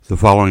The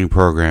following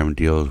program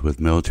deals with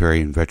military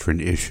and veteran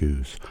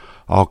issues.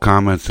 All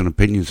comments and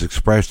opinions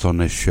expressed on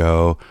this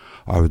show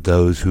are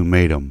those who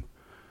made them.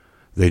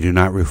 They do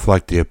not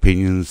reflect the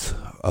opinions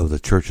of the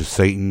Church of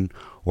Satan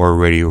or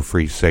Radio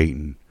Free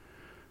Satan.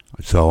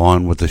 So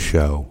on with the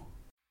show.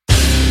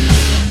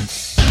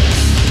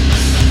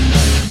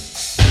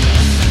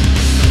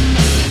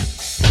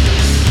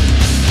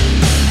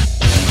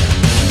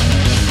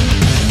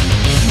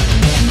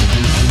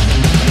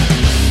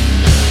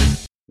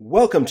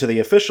 Welcome to the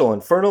official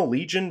Infernal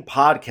Legion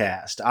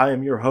podcast. I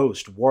am your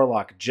host,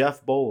 Warlock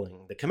Jeff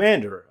Bowling, the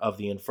commander of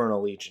the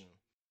Infernal Legion.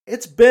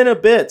 It's been a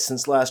bit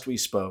since last we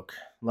spoke.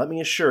 Let me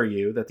assure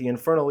you that the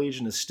Infernal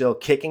Legion is still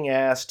kicking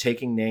ass,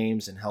 taking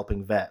names, and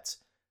helping vets.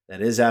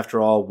 That is,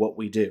 after all, what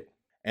we do.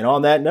 And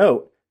on that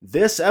note,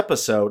 this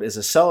episode is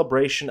a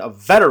celebration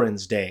of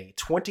Veterans Day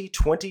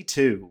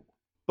 2022.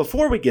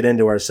 Before we get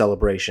into our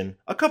celebration,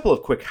 a couple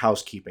of quick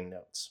housekeeping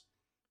notes.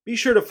 Be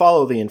sure to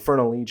follow the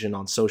Infernal Legion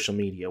on social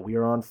media. We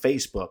are on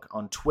Facebook,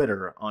 on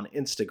Twitter, on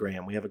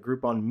Instagram. We have a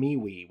group on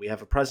MeWe. We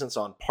have a presence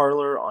on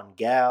Parler, on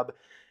Gab,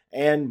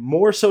 and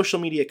more social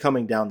media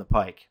coming down the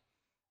pike.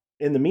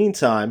 In the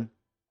meantime,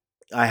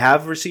 I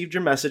have received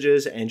your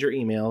messages and your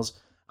emails.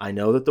 I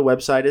know that the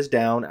website is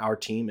down. Our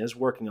team is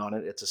working on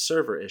it. It's a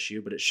server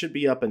issue, but it should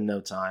be up in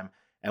no time,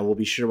 and we'll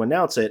be sure to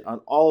announce it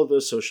on all of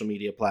those social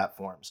media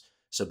platforms.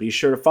 So be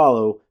sure to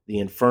follow the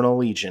Infernal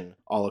Legion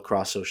all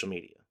across social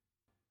media.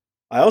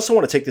 I also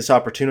want to take this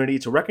opportunity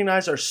to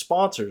recognize our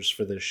sponsors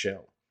for this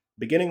show,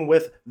 beginning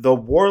with the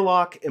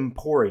Warlock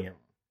Emporium.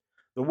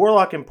 The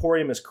Warlock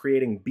Emporium is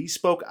creating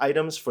bespoke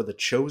items for the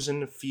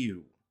chosen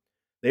few.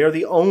 They are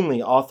the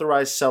only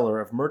authorized seller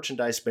of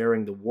merchandise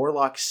bearing the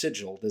Warlock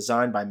Sigil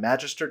designed by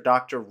Magister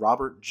Dr.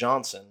 Robert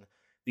Johnson,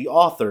 the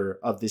author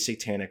of the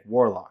Satanic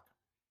Warlock.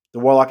 The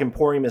Warlock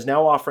Emporium is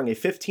now offering a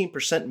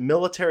 15%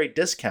 military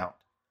discount.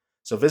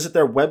 So visit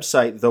their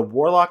website,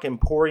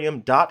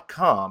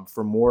 thewarlockemporium.com,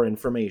 for more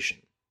information.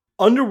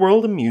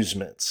 Underworld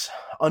Amusements.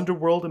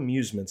 Underworld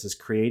Amusements is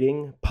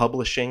creating,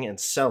 publishing, and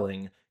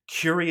selling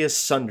curious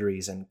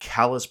sundries and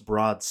callous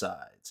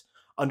broadsides.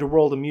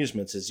 Underworld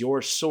Amusements is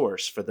your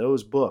source for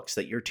those books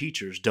that your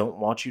teachers don't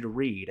want you to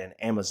read and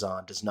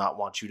Amazon does not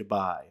want you to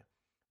buy.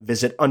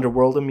 Visit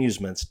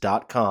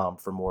underworldamusements.com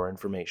for more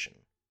information.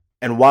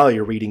 And while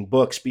you're reading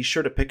books, be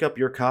sure to pick up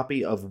your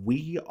copy of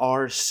We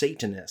Are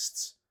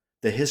Satanists: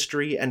 The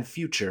History and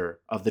Future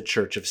of the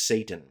Church of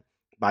Satan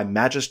by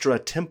Magistra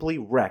Templi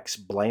Rex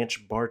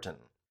Blanche Barton.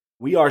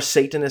 We Are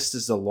Satanists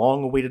is the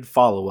long-awaited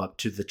follow-up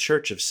to The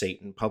Church of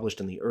Satan, published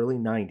in the early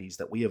 90s,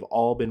 that we have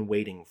all been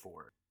waiting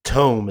for.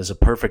 Tome is a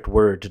perfect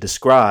word to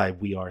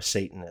describe We Are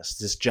Satanists.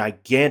 This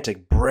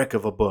gigantic brick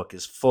of a book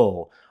is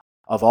full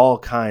of all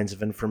kinds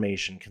of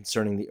information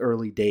concerning the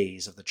early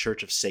days of the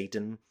Church of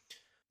Satan,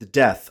 the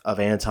death of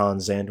Anton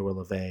Szandor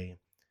LaVey,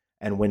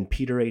 and when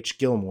Peter H.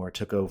 Gilmore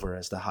took over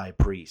as the High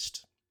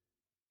Priest.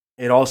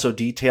 It also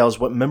details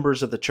what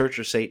members of the Church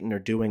of Satan are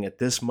doing at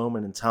this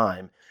moment in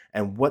time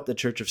and what the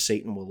Church of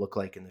Satan will look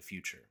like in the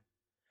future.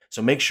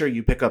 So make sure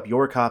you pick up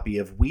your copy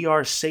of We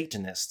Are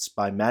Satanists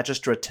by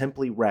Magistra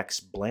Templi Rex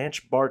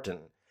Blanche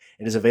Barton.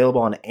 It is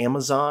available on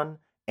Amazon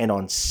and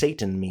on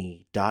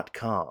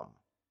SatanMe.com.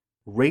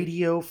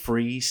 Radio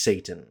Free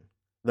Satan,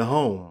 the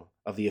home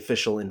of the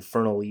official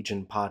Infernal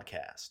Legion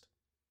podcast.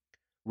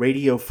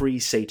 Radio Free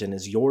Satan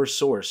is your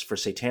source for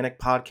satanic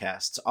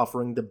podcasts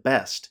offering the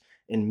best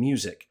in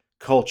music,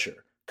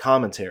 culture,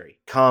 commentary,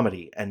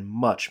 comedy, and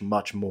much,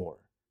 much more.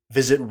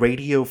 Visit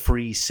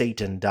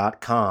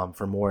RadioFreeSatan.com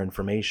for more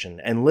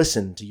information and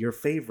listen to your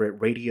favorite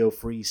Radio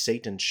Free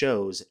Satan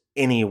shows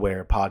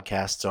anywhere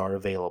podcasts are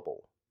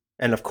available.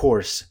 And of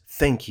course,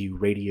 thank you,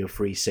 Radio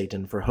Free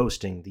Satan, for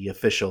hosting the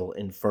official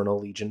Infernal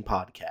Legion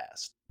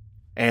podcast.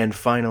 And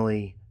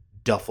finally,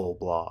 Duffel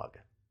Blog.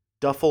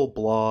 Duffel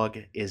Blog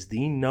is the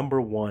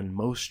 #1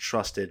 most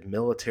trusted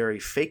military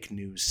fake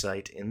news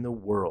site in the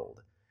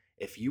world.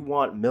 If you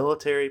want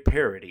military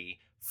parody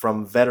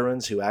from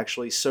veterans who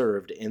actually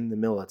served in the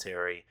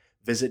military,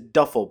 visit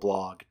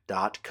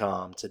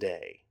duffelblog.com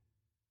today.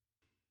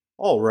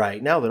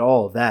 Alright, now that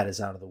all of that is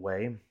out of the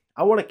way,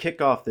 I want to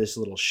kick off this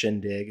little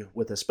shindig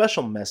with a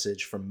special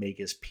message from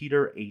Magus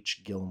Peter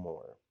H.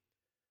 Gilmore.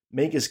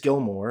 Magus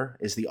Gilmore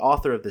is the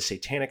author of the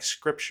Satanic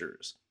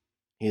Scriptures.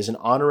 He is an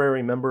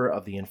honorary member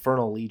of the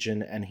Infernal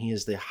Legion, and he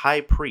is the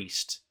High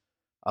Priest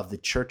of the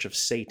Church of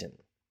Satan.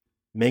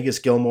 Magus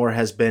Gilmore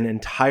has been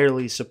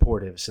entirely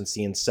supportive since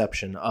the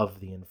inception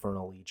of the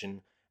Infernal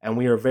Legion, and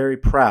we are very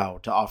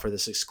proud to offer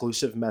this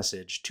exclusive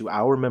message to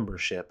our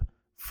membership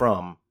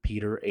from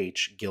Peter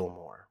H.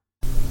 Gilmore.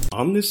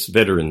 On this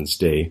Veterans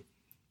Day,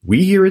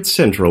 we here at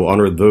Central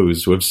honor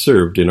those who have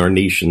served in our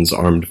nation's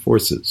armed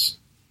forces.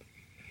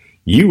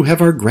 You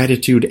have our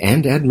gratitude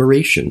and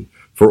admiration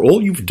for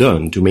all you've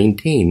done to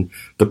maintain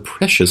the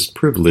precious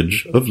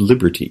privilege of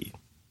liberty.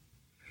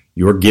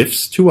 Your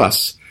gifts to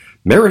us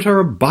merit our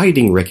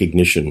abiding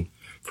recognition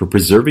for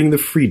preserving the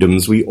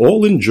freedoms we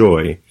all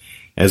enjoy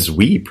as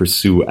we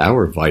pursue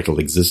our vital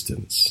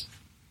existence.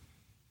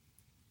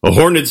 A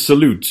horned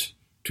salute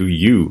to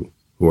you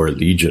to our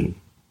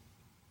Legion.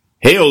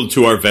 Hail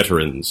to our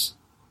veterans!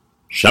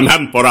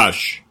 Shamham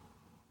Porash!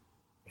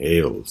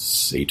 Hail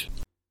Satan!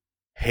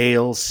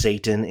 Hail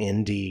Satan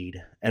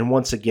indeed. And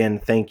once again,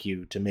 thank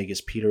you to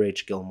Magus Peter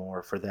H.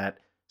 Gilmore for that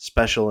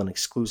special and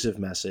exclusive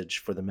message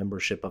for the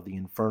membership of the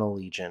Infernal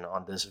Legion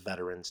on this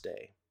Veterans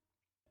Day.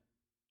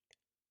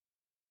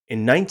 In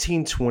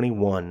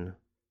 1921,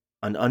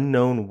 an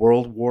unknown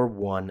World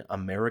War I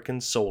American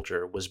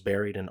soldier was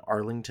buried in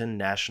Arlington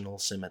National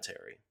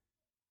Cemetery.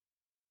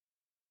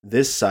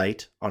 This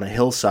site, on a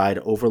hillside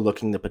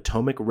overlooking the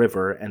Potomac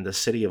River and the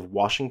city of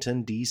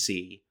Washington,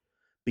 D.C.,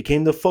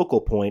 became the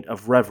focal point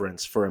of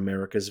reverence for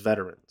America's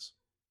veterans.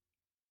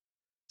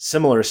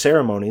 Similar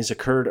ceremonies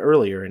occurred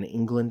earlier in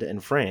England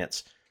and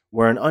France,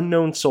 where an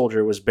unknown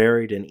soldier was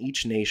buried in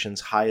each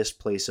nation's highest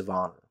place of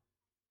honor.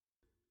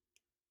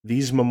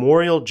 These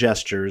memorial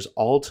gestures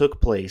all took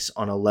place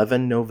on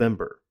 11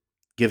 November,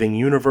 giving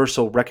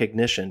universal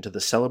recognition to the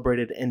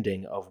celebrated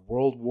ending of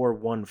World War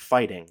I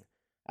fighting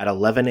at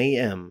 11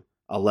 a.m.,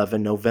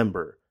 11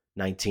 November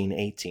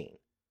 1918,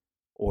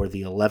 or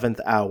the 11th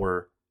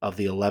hour of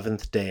the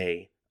 11th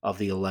day of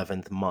the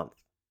 11th month.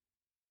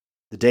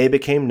 The day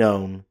became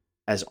known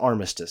as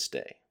Armistice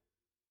Day.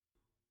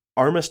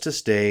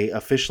 Armistice Day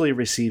officially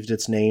received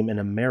its name in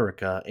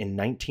America in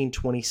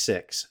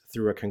 1926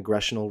 through a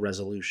congressional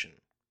resolution.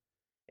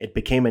 It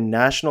became a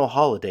national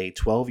holiday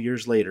 12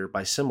 years later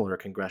by similar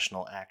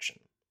congressional action.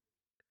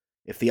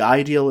 If the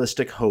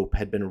idealistic hope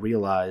had been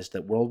realized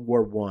that World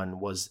War I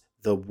was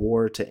the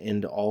war to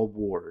end all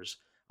wars,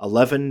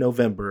 11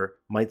 November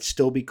might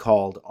still be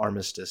called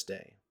Armistice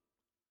Day.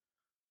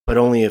 But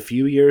only a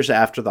few years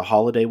after the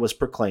holiday was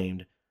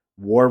proclaimed,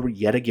 war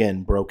yet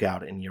again broke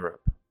out in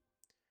Europe.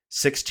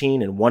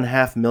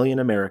 16.5 million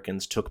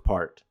Americans took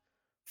part.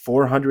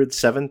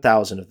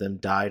 407,000 of them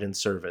died in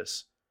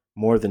service,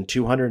 more than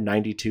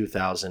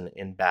 292,000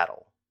 in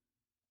battle.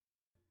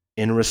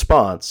 In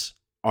response,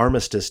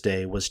 Armistice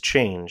Day was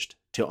changed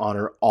to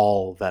honor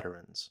all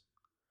veterans.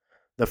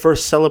 The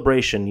first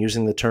celebration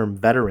using the term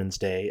Veterans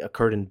Day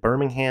occurred in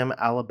Birmingham,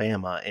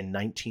 Alabama in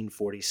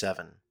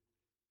 1947.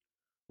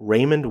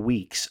 Raymond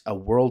Weeks, a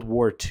World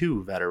War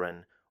II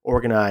veteran,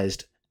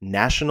 organized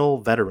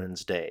National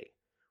Veterans Day,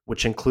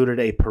 which included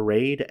a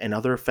parade and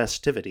other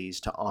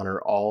festivities to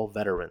honor all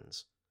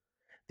veterans.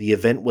 The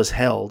event was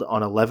held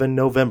on 11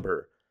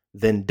 November,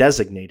 then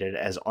designated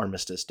as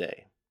Armistice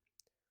Day.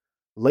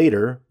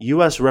 Later,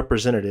 U.S.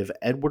 Representative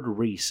Edward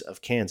Reese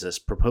of Kansas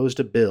proposed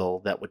a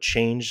bill that would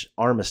change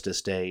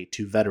Armistice Day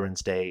to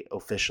Veterans Day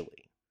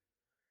officially.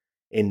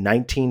 In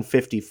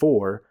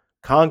 1954,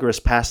 Congress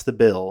passed the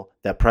bill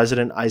that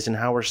President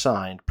Eisenhower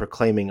signed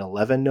proclaiming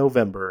 11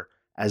 November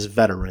as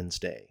Veterans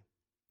Day.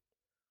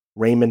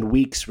 Raymond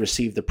Weeks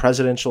received the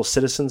Presidential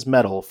Citizens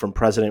Medal from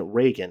President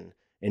Reagan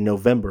in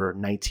November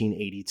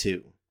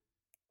 1982.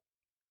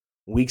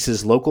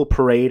 Weeks's local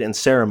parade and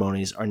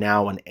ceremonies are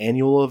now an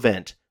annual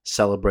event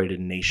celebrated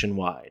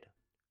nationwide.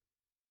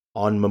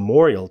 On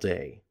Memorial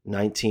Day,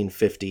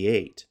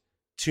 1958,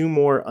 2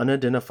 more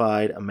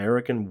unidentified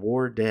American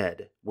war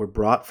dead were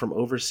brought from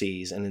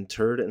overseas and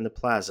interred in the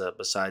plaza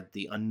beside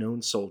the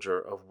unknown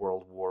soldier of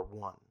World War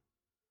I.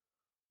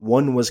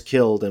 One was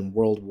killed in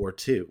World War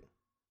II,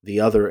 the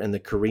other in the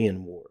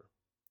Korean War.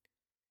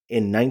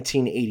 In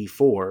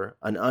 1984,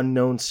 an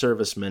unknown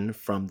serviceman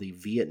from the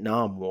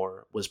Vietnam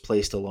War was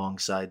placed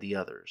alongside the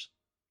others.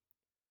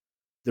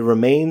 The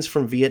remains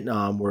from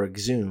Vietnam were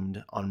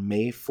exhumed on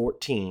May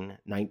 14,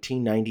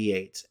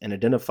 1998, and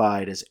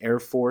identified as Air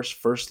Force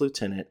First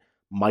Lieutenant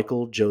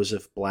Michael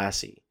Joseph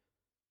Blassie,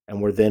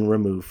 and were then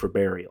removed for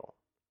burial.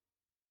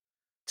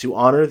 To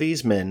honor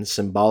these men,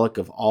 symbolic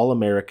of all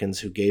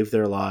Americans who gave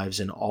their lives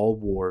in all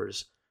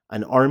wars,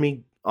 an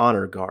Army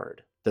Honor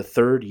Guard, the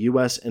 3rd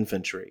U.S.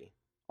 Infantry,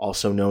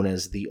 also known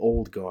as the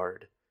Old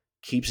Guard,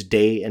 keeps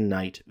day and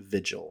night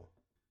vigil.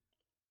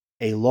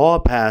 A law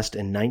passed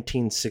in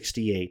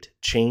 1968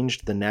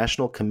 changed the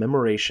national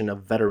commemoration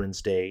of Veterans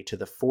Day to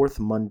the 4th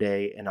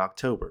Monday in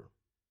October.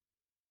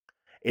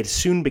 It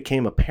soon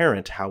became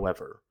apparent,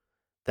 however,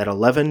 that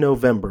 11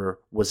 November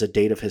was a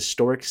date of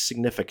historic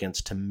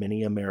significance to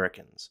many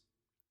Americans.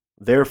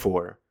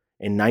 Therefore,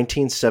 in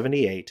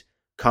 1978,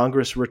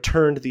 Congress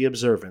returned the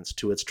observance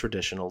to its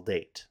traditional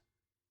date.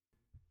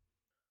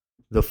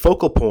 The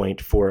focal point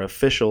for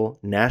official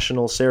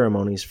national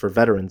ceremonies for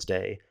Veterans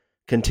Day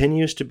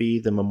continues to be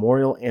the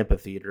Memorial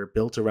Amphitheater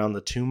built around the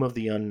Tomb of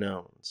the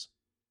Unknowns.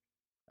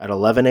 At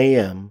 11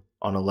 a.m.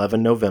 on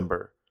 11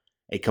 November,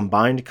 a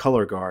combined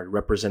color guard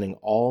representing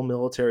all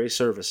military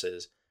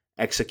services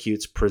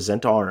executes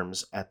present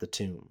arms at the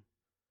tomb.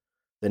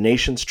 The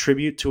nation's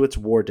tribute to its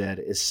war dead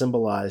is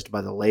symbolized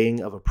by the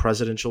laying of a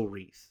presidential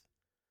wreath.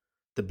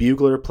 The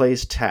bugler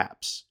plays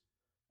taps.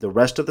 The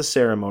rest of the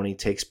ceremony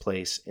takes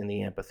place in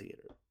the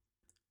amphitheater.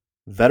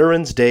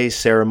 Veterans Day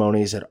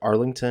ceremonies at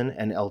Arlington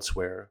and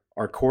elsewhere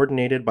are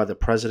coordinated by the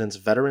President's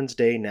Veterans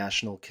Day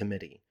National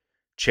Committee,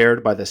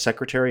 chaired by the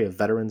Secretary of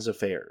Veterans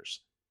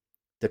Affairs.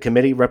 The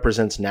committee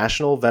represents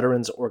national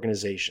veterans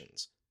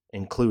organizations,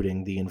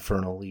 including the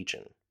Infernal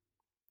Legion.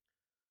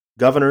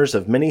 Governors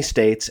of many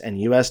states and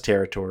U.S.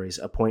 territories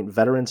appoint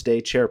Veterans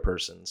Day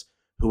chairpersons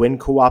who, in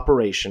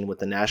cooperation with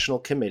the National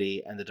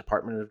Committee and the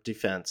Department of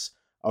Defense,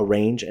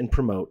 arrange and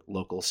promote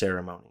local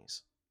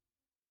ceremonies.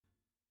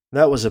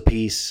 That was a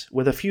piece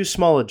with a few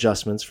small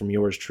adjustments from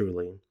yours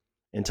truly,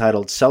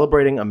 entitled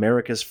Celebrating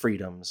America's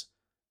Freedoms,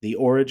 The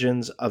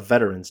Origins of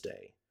Veterans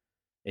Day.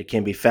 It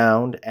can be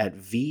found at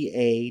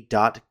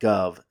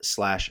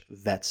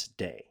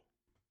va.gov/vetsday.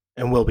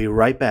 And we'll be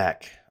right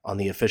back on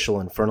the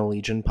official Infernal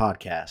Legion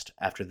podcast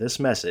after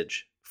this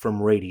message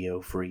from Radio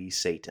Free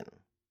Satan.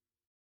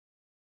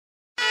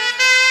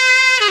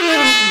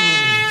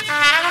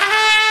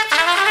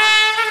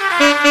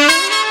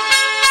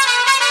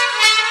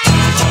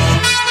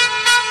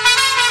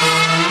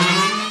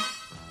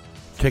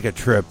 Take a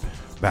trip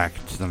back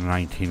to the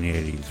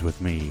 1980s with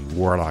me,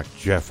 Warlock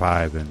Jeff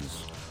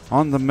Ivins,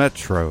 on the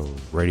Metro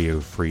Radio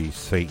Free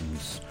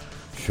Satan's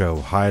show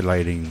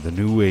highlighting the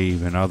new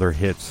wave and other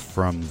hits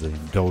from the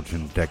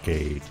indulgent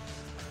decade,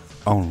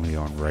 only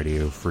on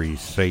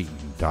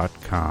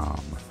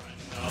RadioFreeSatan.com.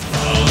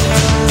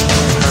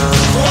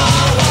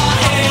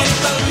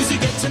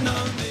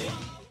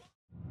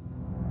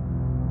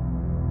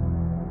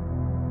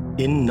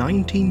 In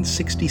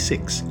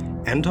 1966,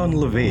 Anton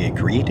LaVey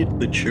created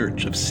the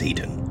Church of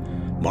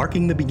Satan,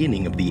 marking the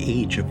beginning of the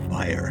Age of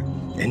Fire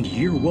and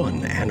Year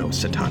One Anno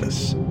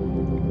Satanas.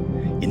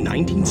 In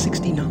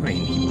 1969,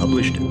 he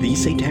published the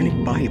Satanic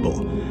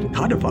Bible,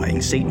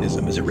 codifying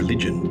Satanism as a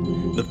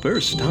religion, the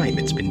first time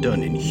it's been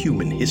done in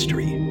human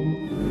history.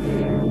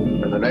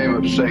 In the name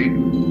of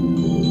Satan,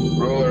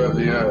 ruler of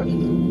the earth,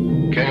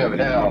 king of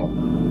hell,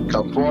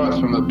 come forth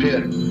from the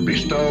pit,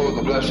 bestow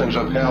the blessings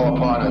of hell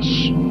upon us.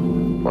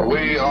 For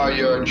we are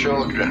your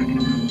children,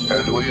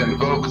 and we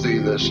invoke thee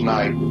this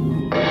night.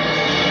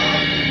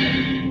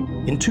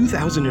 In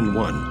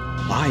 2001,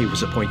 I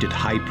was appointed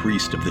High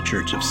Priest of the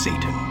Church of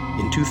Satan.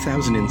 In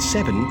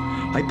 2007,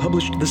 I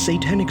published the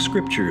Satanic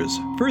Scriptures,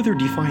 further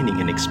defining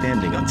and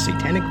expanding on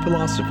Satanic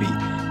philosophy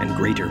and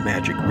greater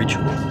magic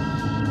ritual.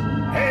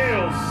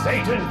 Hail,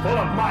 Satan full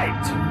of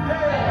might!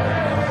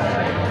 Hail,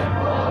 Satan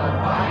full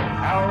of might!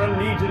 Our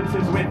allegiance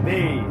is with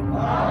thee!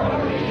 Our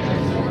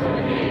allegiance is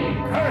with thee!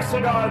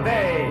 Cursed are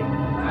they!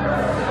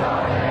 Cursed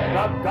are they!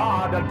 The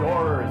God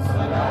adorers! The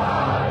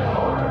God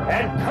adorers!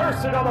 And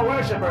cursed are the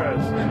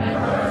worshippers! And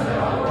cursed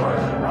are the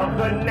worshippers! Of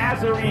the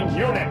Nazarene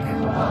eunuch! Of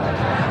the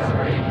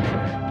Nazarene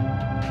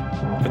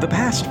eunuch! For the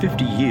past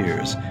 50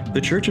 years,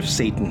 the Church of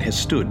Satan has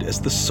stood as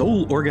the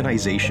sole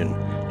organization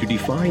to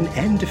define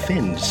and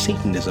defend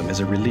Satanism as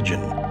a religion.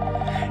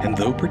 And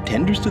though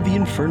pretenders to the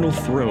infernal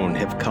throne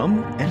have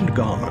come and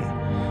gone,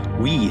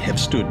 we have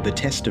stood the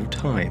test of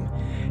time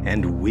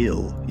and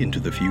will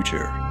into the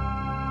future.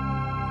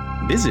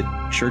 Visit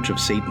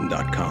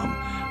churchofsatan.com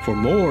for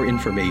more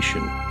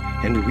information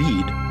and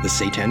read the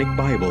Satanic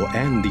Bible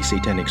and the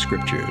Satanic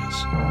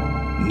Scriptures.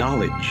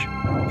 Knowledge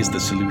is the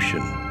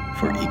solution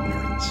for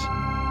ignorance.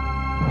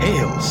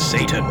 Hail,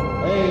 Satan!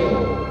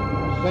 Hail,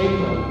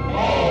 Satan!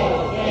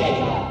 Hail,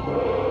 Satan!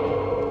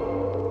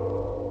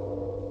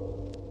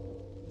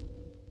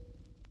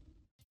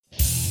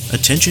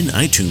 Attention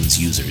iTunes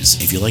users,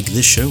 if you like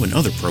this show and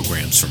other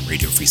programs from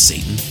Radio Free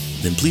Satan,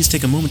 then please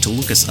take a moment to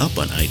look us up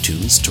on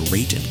iTunes to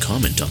rate and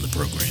comment on the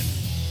program.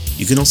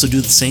 You can also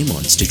do the same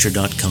on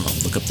Stitcher.com.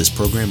 Look up this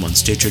program on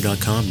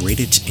Stitcher.com, rate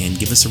it, and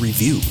give us a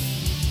review.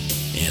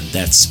 And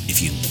that's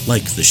if you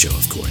like the show,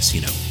 of course,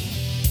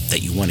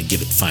 that you want to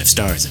give it 5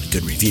 stars and a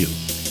good review,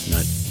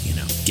 not,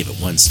 give it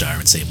 1 star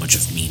and say a bunch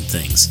of mean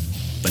things.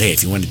 But hey,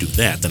 if you want to do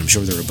that, then I'm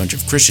sure there are a bunch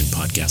of Christian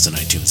podcasts on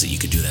iTunes that you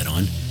could do that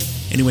on.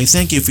 Anyway,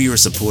 thank you for your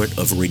support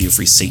of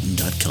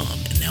RadioFreeSatan.com,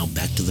 and now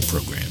back to the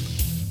program.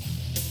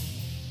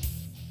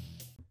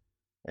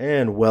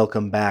 And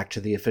welcome back to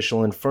the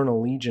official Infernal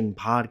Legion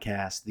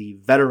podcast, the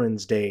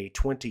Veterans Day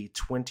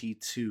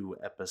 2022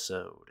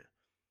 episode.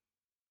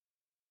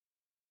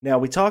 Now,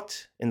 we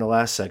talked in the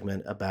last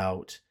segment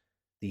about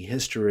the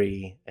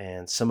history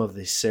and some of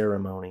the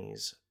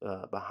ceremonies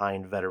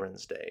behind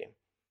Veterans Day.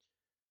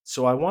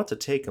 So I want to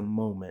take a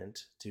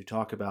moment to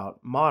talk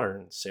about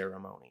modern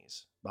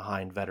ceremonies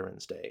behind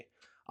Veterans Day.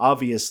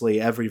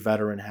 Obviously, every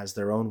veteran has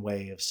their own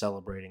way of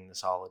celebrating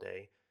this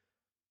holiday.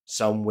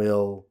 Some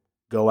will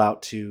go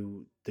out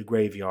to the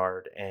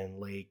graveyard and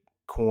lay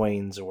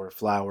coins or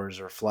flowers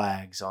or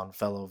flags on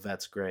fellow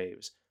vets'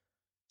 graves.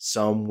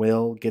 Some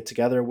will get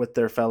together with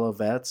their fellow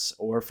vets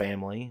or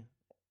family,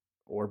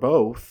 or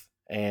both,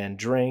 and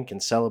drink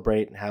and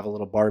celebrate and have a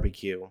little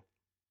barbecue.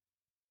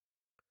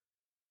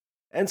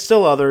 And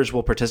still others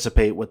will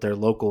participate with their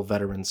local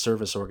veteran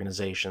service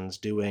organizations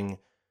doing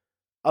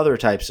other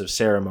types of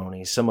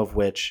ceremonies, some of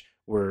which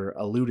were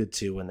alluded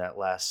to in that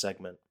last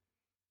segment.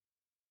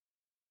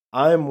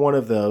 I'm one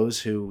of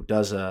those who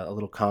does a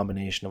little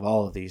combination of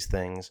all of these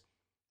things,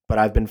 but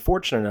I've been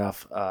fortunate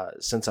enough,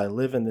 since I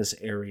live in this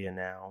area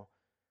now,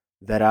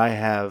 that I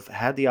have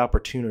had the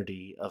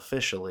opportunity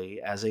officially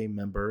as a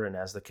member and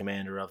as the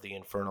commander of the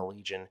Infernal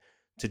Legion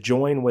to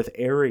join with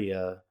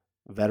area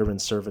veteran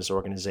service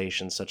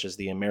organizations such as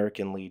the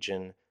American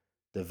Legion,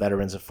 the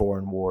Veterans of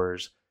Foreign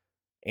Wars,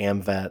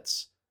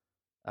 AMVETS,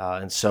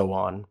 and so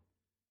on.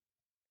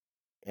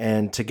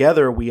 And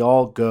together we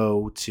all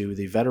go to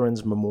the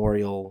Veterans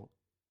Memorial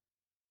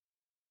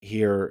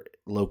here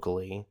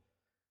locally,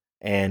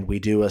 and we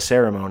do a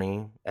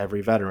ceremony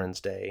every Veterans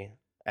Day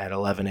at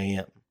 11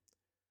 a.m.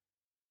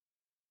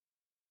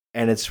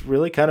 And it's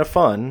really kind of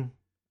fun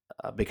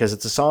because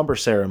it's a somber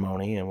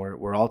ceremony, and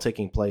we're all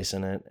taking place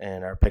in it,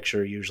 and our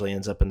picture usually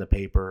ends up in the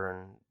paper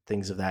and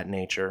things of that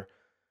nature.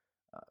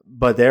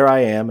 But there I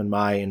am in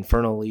my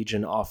Infernal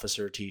Legion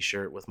officer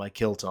t-shirt with my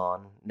kilt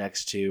on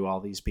next to all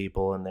these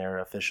people in their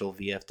official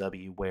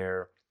VFW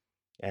wear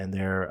and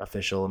their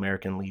official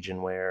American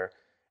Legion wear.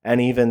 And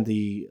even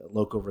the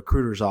local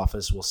recruiter's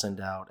office will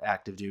send out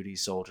active duty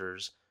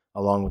soldiers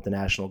along with the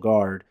National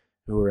Guard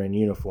who are in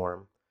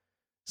uniform.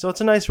 So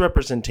it's a nice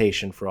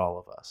representation for all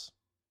of us.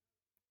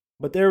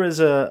 But there is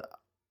an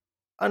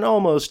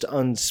almost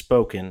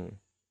unspoken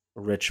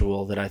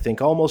ritual that I think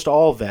almost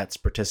all vets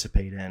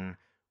participate in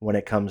when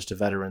it comes to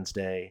Veterans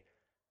Day,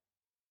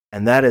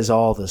 and that is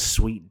all the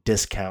sweet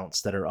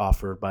discounts that are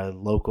offered by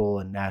local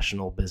and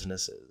national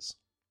businesses.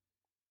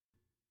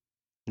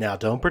 Now,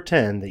 don't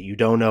pretend that you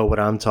don't know what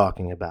I'm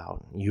talking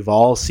about. You've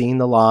all seen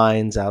the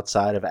lines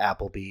outside of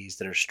Applebee's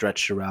that are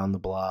stretched around the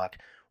block,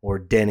 or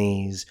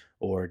Denny's,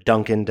 or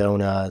Dunkin'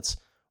 Donuts,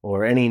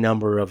 or any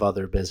number of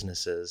other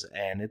businesses,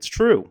 and it's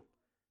true.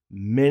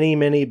 Many,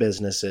 many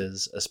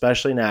businesses,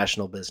 especially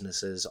national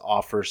businesses,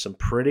 offer some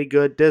pretty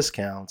good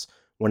discounts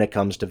when it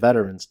comes to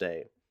Veterans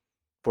Day.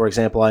 For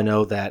example, I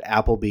know that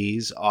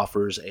Applebee's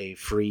offers a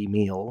free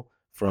meal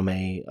from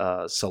a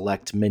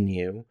select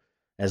menu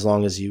as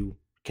long as you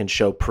can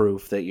show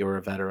proof that you're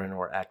a veteran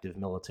or active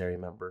military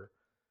member.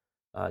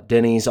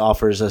 Denny's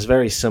offers a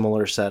very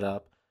similar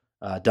setup.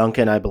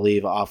 Dunkin', I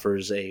believe,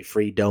 offers a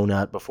free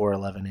donut before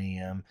 11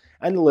 a.m.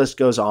 And the list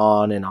goes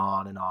on and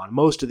on and on.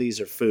 Most of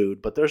these are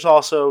food, but there's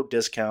also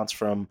discounts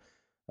from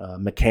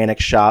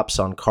mechanic shops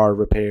on car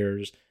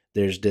repairs.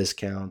 There's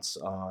discounts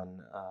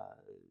on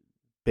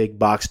big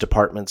box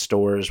department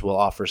stores will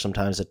offer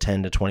sometimes a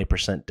 10 to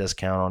 20%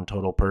 discount on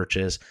total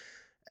purchase.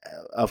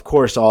 Of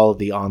course, all of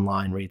the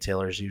online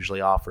retailers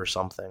usually offer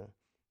something.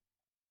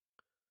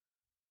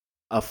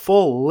 A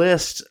full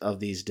list of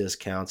these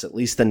discounts, at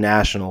least the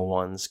national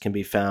ones, can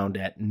be found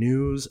at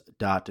news.va.gov.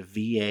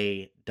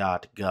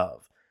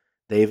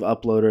 They've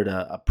uploaded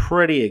a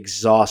pretty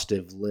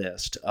exhaustive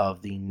list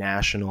of the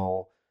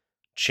national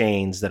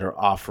chains that are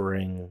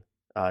offering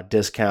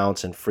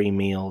discounts and free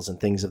meals and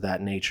things of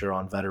that nature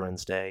on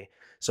Veterans Day.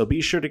 So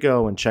be sure to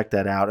go and check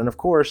that out. And of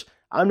course,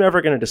 I'm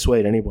never going to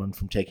dissuade anyone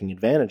from taking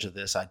advantage of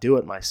this. I do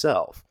it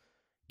myself.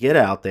 Get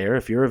out there.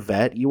 If you're a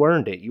vet, you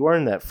earned it. You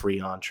earned that free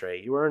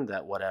entree. You earned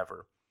that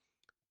whatever.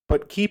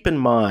 But keep in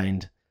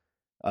mind,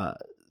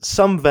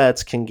 some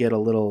vets can get a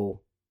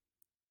little,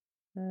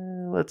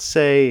 let's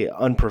say,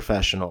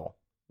 unprofessional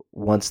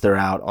once they're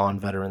out on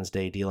Veterans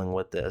Day dealing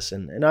with this.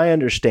 And I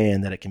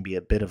understand that it can be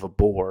a bit of a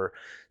bore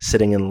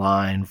sitting in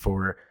line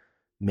for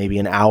maybe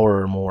an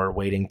hour or more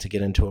waiting to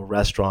get into a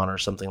restaurant or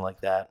something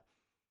like that.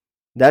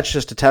 That's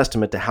just a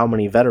testament to how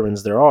many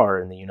veterans there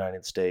are in the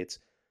United States.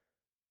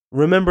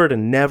 Remember to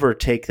never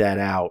take that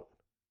out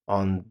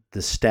on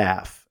the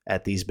staff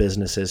at these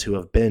businesses who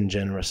have been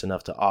generous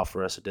enough to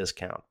offer us a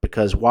discount.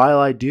 Because while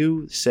I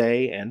do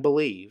say and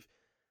believe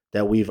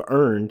that we've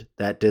earned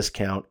that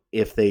discount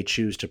if they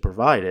choose to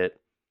provide it,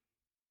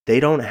 they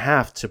don't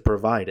have to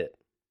provide it.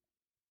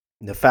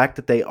 The fact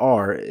that they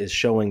are is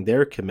showing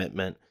their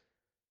commitment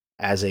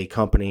as a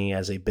company,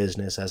 as a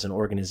business, as an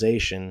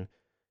organization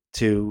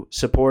to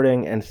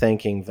supporting and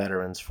thanking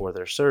veterans for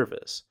their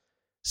service.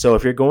 So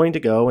if you're going to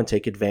go and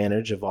take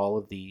advantage of all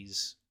of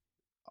these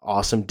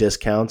awesome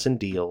discounts and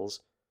deals,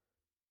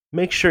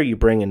 make sure you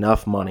bring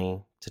enough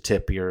money to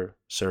tip your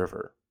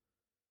server.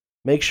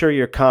 Make sure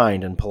you're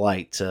kind and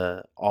polite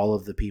to all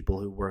of the people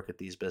who work at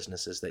these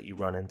businesses that you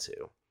run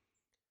into.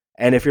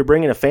 And if you're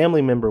bringing a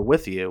family member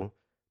with you,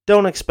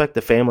 don't expect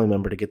the family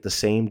member to get the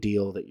same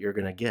deal that you're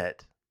going to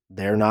get.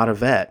 They're not a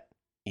vet.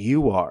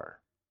 You are.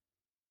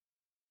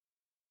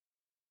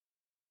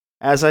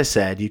 As I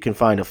said, you can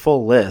find a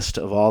full list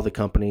of all the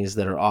companies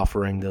that are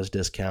offering those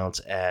discounts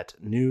at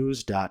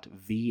news.va.gov.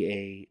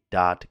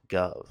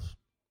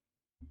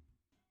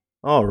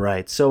 All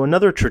right, so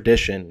another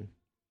tradition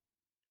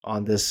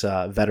on this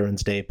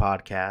Veterans Day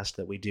podcast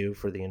that we do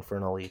for the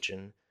Infernal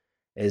Legion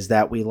is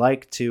that we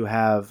like to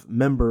have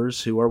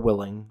members who are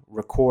willing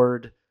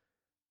record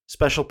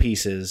special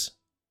pieces,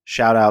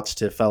 shout-outs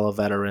to fellow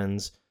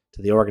veterans,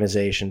 to the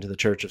organization, to the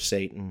Church of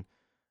Satan.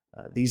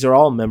 These are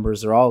all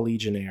members, they're all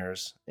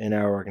legionnaires in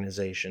our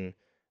organization.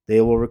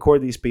 They will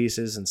record these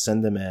pieces and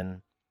send them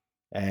in,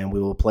 and we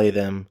will play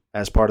them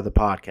as part of the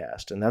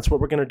podcast. And that's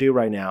what we're going to do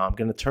right now. I'm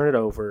going to turn it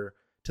over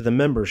to the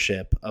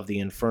membership of the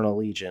Infernal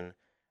Legion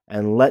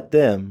and let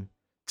them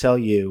tell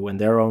you in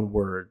their own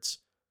words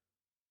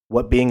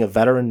what being a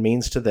veteran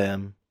means to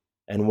them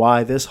and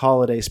why this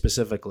holiday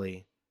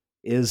specifically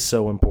is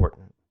so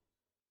important.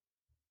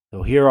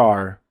 So here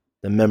are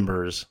the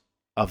members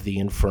of the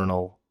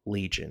Infernal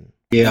Legion.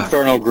 Yeah.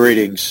 Infernal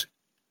greetings.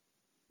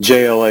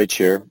 JLH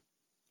here.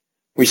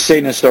 We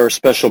Satanists are a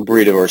special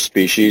breed of our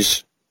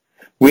species.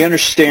 We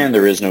understand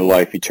there is no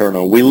life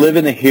eternal. We live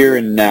in the here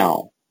and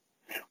now.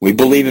 We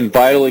believe in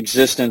vital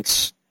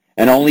existence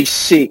and only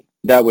seek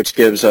that which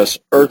gives us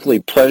earthly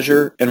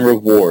pleasure and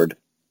reward.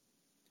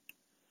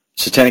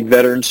 Satanic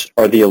veterans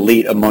are the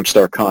elite amongst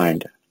our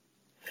kind.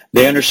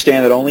 They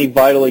understand that only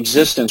vital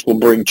existence will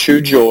bring true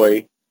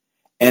joy,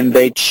 and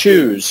they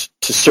choose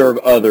to serve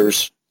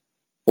others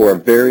for a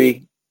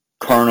very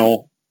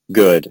carnal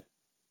good.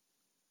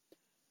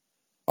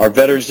 Our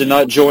veterans did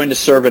not join to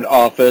serve an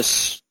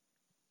office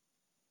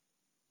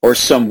or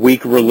some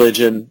weak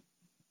religion.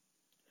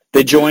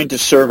 They joined to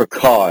serve a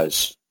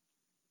cause,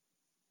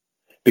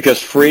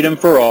 because freedom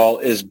for all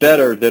is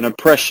better than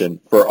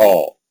oppression for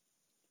all.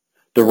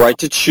 The right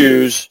to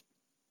choose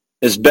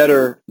is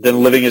better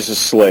than living as a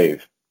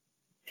slave.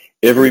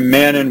 Every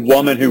man and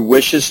woman who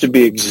wishes to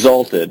be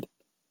exalted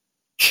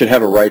should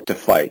have a right to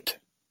fight.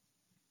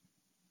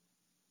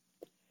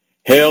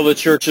 Hail the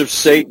Church of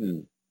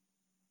Satan.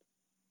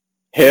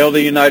 Hail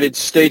the United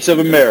States of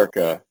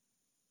America.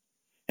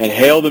 And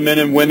hail the men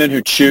and women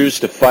who choose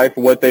to fight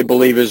for what they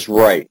believe is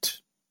right.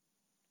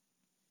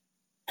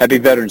 Happy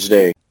Veterans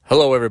Day.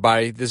 Hello,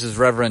 everybody. This is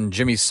Reverend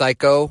Jimmy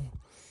Psycho,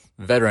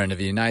 veteran of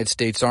the United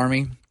States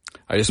Army.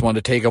 I just want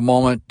to take a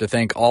moment to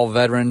thank all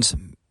veterans,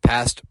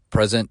 past,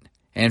 present,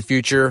 and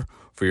future,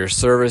 for your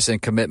service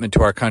and commitment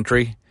to our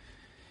country.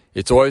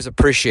 It's always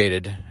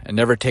appreciated and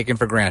never taken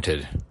for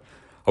granted.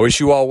 I wish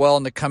you all well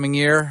in the coming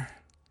year.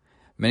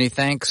 Many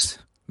thanks,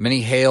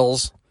 many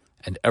hails,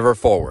 and ever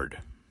forward.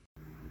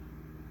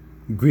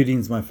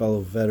 Greetings, my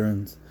fellow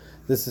veterans.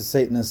 This is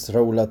Satanist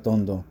Raul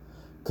Atondo,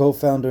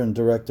 co-founder and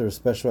director of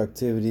special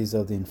activities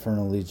of the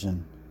Infernal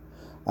Legion.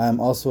 I am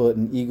also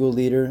an Eagle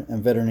leader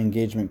and veteran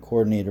engagement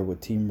coordinator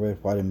with Team Red,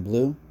 White, and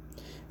Blue,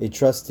 a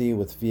trustee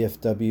with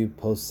VFW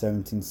Post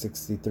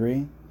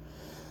 1763,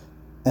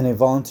 and a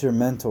volunteer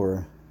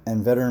mentor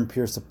and veteran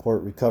peer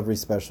support recovery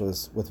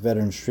specialist with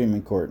Veterans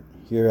Treatment Court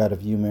here out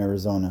of Yuma,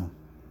 Arizona.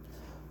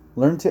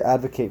 Learn to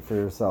advocate for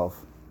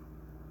yourself.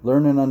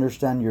 Learn and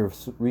understand your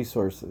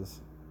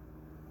resources.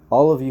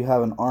 All of you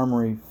have an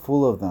armory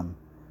full of them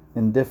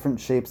in different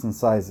shapes and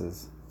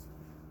sizes.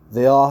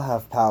 They all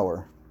have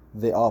power.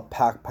 They all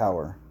pack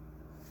power.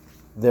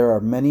 There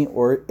are many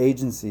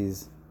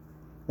agencies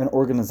and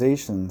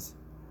organizations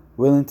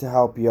willing to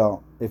help you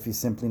out if you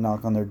simply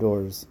knock on their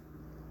doors.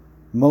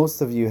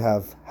 Most of you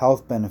have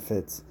health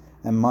benefits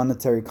and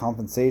monetary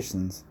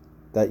compensations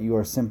that you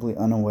are simply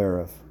unaware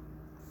of.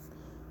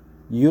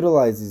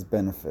 Utilize these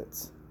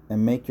benefits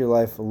and make your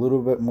life a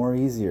little bit more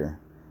easier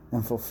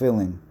and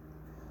fulfilling.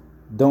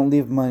 Don't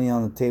leave money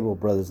on the table,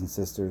 brothers and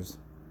sisters.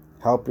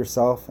 Help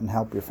yourself and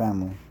help your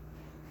family.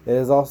 It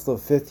is also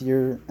the 5th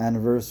year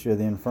anniversary of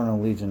the Infernal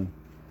Legion,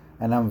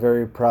 and I'm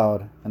very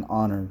proud and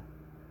honored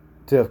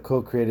to have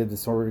co-created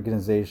this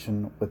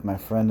organization with my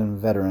friend and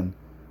veteran,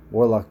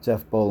 Warlock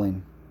Jeff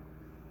Bowling.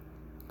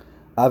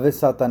 Ave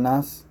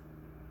Satanas,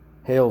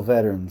 hail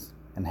veterans,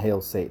 and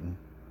hail Satan.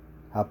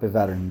 Happy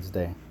Veterans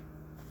Day.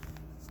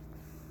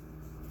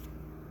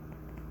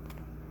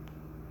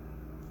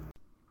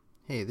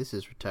 Hey, this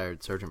is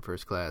retired Sergeant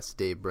First Class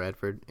Dave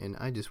Bradford, and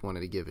I just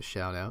wanted to give a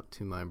shout out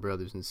to my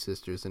brothers and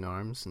sisters in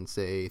arms and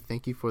say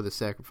thank you for the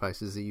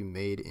sacrifices that you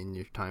made in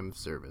your time of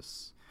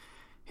service.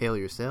 Hail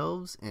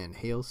yourselves and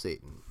hail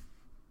Satan.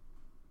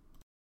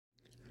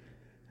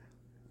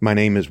 My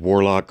name is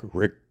Warlock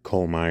Rick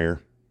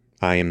Kohlmeyer.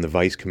 I am the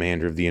Vice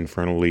Commander of the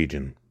Infernal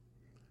Legion.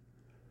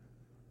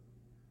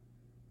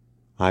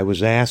 I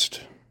was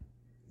asked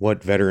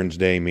what Veterans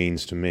Day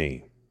means to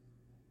me.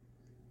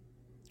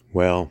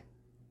 Well,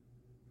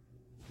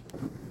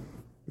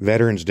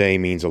 Veterans Day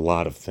means a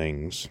lot of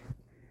things.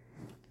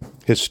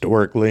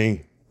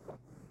 Historically,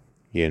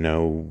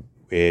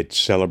 it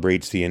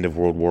celebrates the end of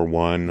World War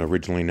I,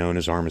 originally known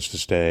as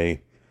Armistice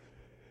Day.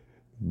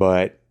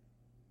 But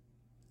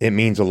it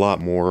means a lot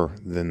more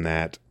than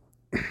that,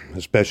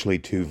 especially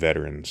to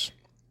veterans.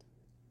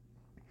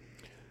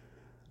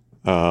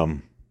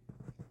 The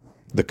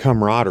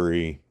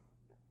camaraderie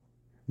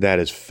that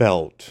is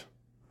felt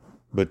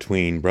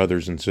between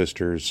brothers and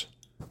sisters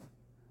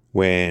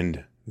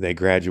when they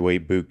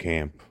graduate boot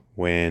camp,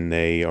 when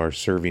they are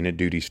serving at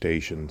duty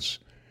stations,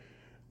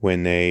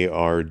 when they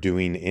are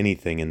doing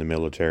anything in the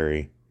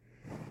military,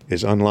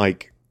 is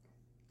unlike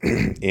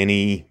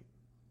any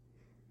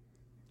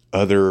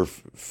other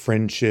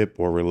friendship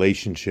or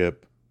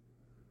relationship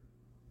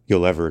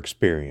you'll ever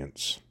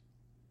experience.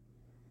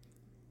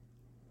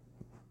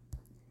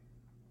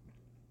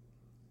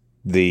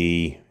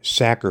 The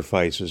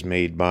sacrifices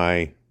made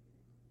by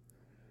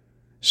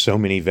so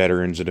many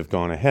veterans that have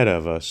gone ahead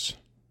of us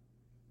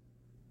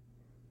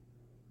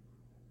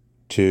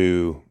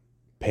to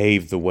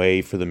pave the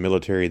way for the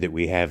military that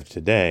we have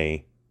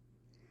today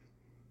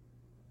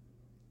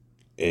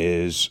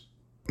is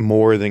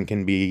more than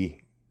can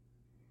be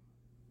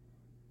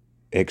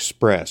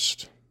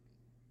expressed.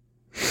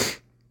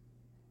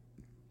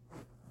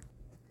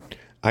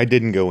 I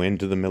didn't go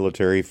into the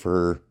military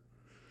for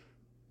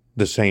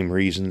the same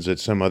reasons that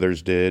some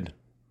others did.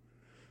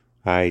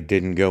 I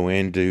didn't go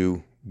in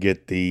to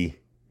get the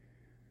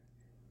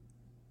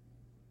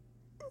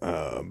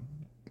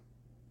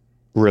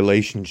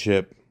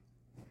relationship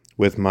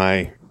with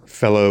my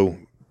fellow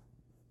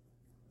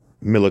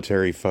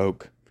military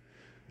folk.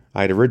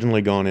 I'd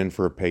originally gone in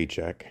for a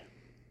paycheck,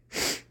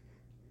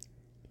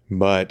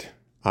 but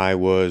I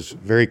was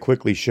very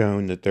quickly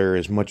shown that there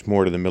is much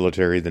more to the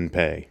military than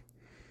pay.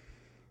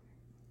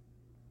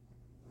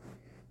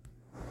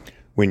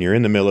 When you're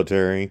in the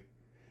military,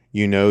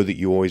 you know that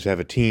you always have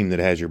a team that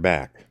has your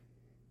back.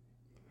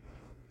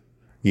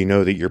 You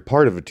know that you're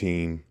part of a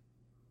team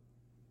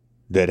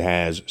that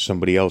has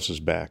somebody else's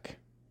back.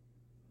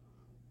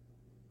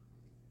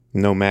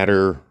 No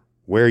matter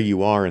where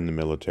you are in the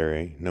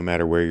military, no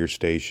matter where you're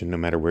stationed, no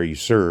matter where you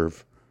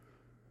serve,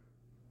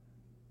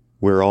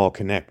 we're all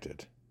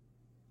connected.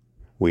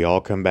 We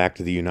all come back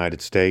to the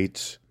United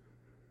States.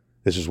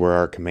 This is where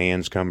our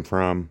commands come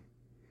from.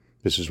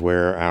 This is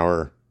where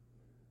our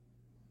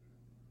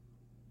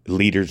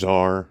leaders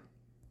are.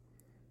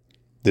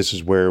 This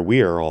is where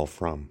we are all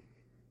from.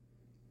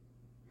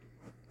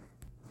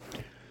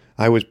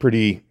 I was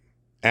pretty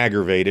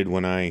aggravated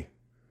when I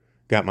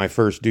got my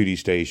first duty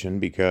station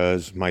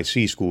because my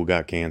sea school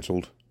got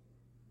canceled.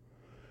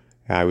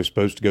 I was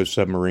supposed to go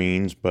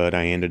submarines, but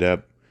I ended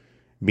up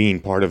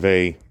being part of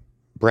a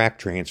BRAC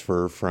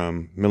transfer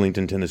from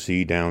Millington,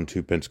 Tennessee down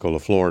to Pensacola,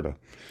 Florida.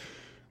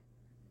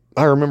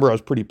 I remember I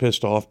was pretty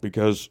pissed off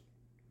because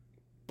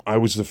I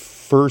was the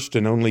first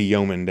and only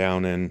yeoman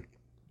down in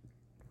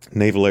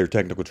Naval Air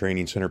Technical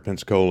Training Center,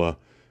 Pensacola,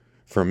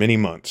 for many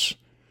months.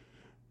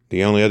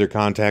 The only other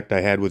contact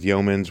I had with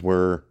yeomans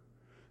were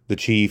the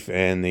chief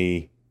and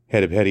the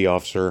head of petty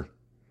officer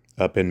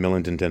up in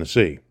Millington,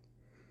 Tennessee.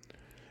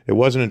 It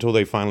wasn't until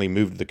they finally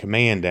moved the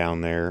command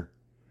down there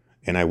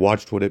and I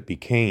watched what it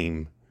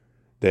became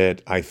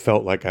that I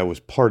felt like I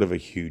was part of a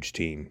huge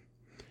team.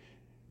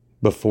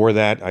 Before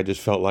that, I just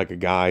felt like a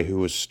guy who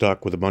was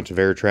stuck with a bunch of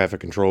air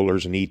traffic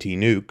controllers and ET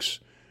nukes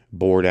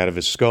bored out of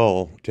his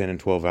skull 10 and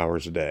 12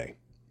 hours a day.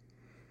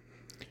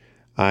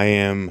 I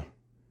am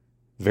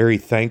very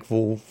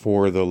thankful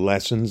for the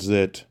lessons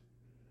that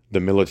the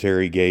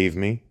military gave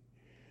me.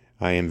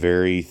 I am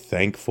very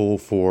thankful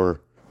for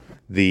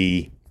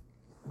the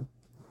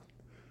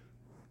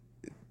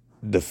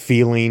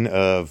feeling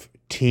of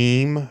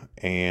team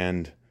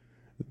and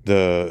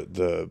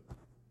the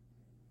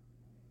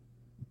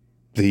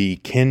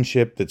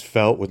kinship that's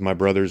felt with my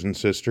brothers and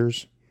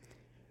sisters.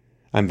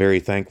 I'm very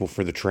thankful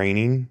for the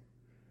training.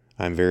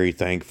 I'm very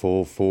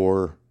thankful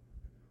for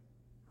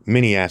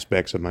many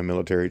aspects of my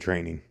military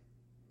training.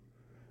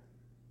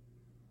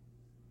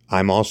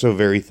 I'm also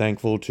very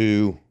thankful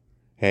to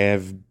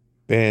have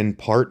been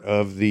part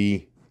of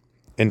the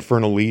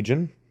Infernal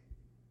Legion.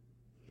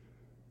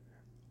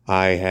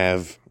 I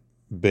have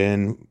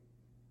been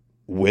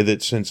with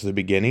it since the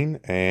beginning,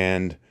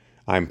 and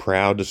I'm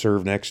proud to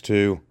serve next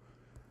to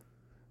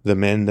the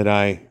men that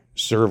I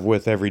serve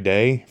with every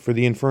day for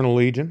the Infernal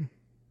Legion.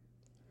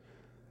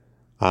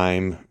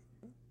 I'm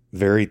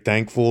very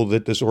thankful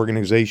that this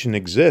organization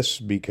exists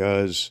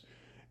because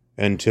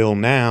until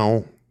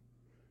now,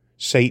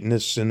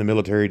 Satanists in the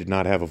military did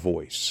not have a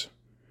voice,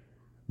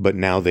 but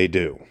now they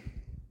do.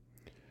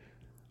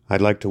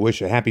 I'd like to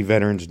wish a happy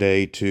Veterans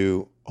Day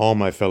to all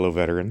my fellow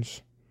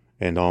veterans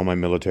and all my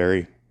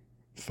military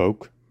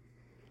folk,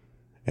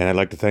 and I'd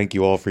like to thank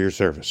you all for your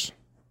service.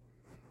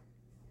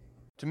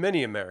 To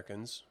many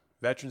Americans,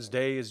 Veterans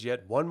Day is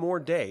yet one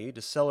more day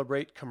to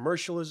celebrate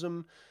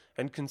commercialism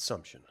and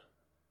consumption.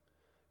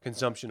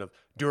 Consumption of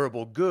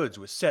durable goods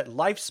with set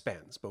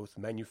lifespans, both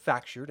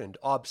manufactured and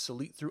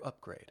obsolete through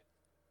upgrade.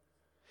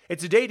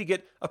 It's a day to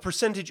get a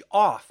percentage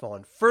off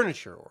on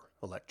furniture or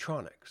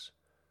electronics.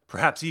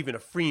 Perhaps even a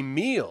free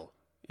meal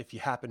if you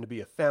happen to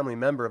be a family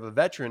member of a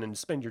veteran and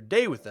spend your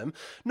day with them,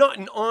 not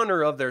in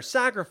honor of their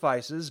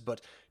sacrifices, but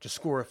to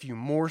score a few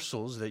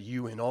morsels that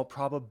you, in all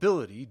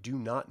probability, do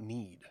not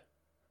need.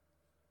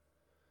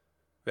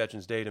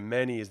 Veterans Day to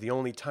many is the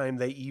only time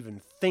they even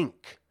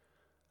think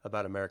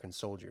about American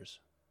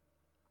soldiers.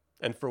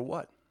 And for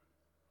what?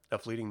 A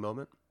fleeting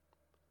moment?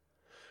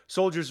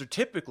 Soldiers are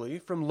typically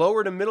from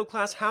lower to middle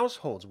class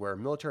households where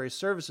military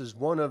service is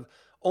one of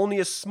only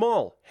a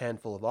small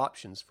handful of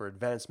options for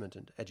advancement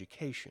and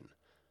education.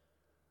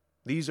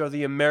 These are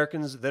the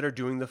Americans that are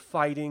doing the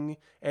fighting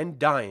and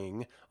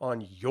dying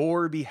on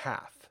your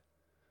behalf,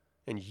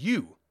 and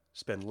you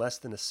spend less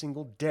than a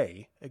single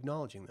day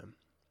acknowledging them.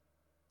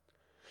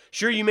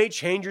 Sure, you may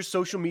change your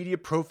social media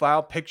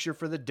profile picture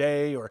for the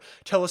day or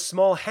tell a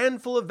small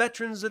handful of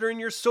veterans that are in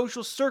your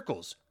social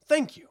circles,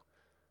 thank you.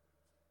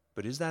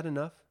 But is that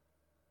enough?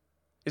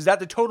 Is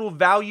that the total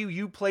value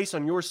you place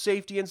on your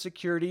safety and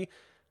security?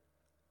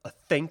 A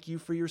thank you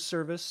for your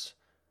service?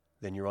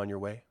 Then you're on your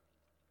way.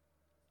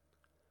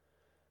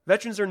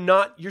 Veterans are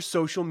not your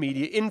social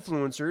media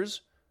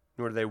influencers,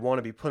 nor do they want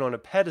to be put on a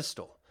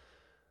pedestal.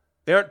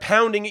 They aren't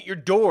pounding at your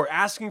door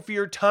asking for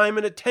your time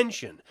and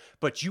attention,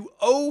 but you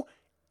owe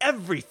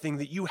everything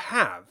that you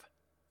have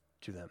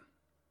to them.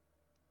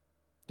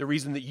 The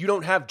reason that you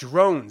don't have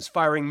drones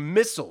firing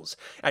missiles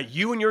at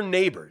you and your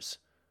neighbors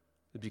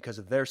is because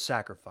of their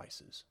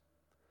sacrifices.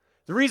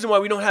 The reason why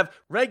we don't have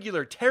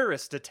regular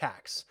terrorist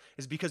attacks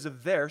is because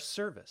of their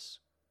service.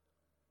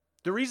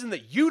 The reason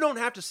that you don't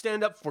have to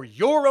stand up for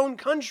your own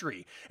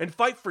country and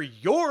fight for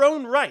your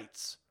own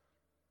rights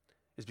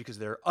is because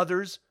there are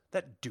others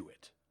that do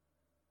it.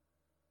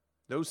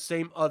 Those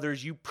same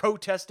others you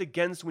protest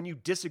against when you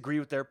disagree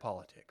with their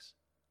politics.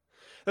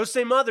 Those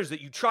same others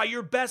that you try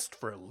your best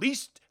for at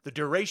least the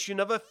duration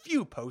of a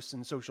few posts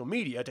in social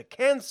media to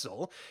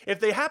cancel if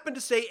they happen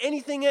to say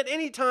anything at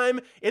any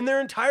time in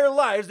their entire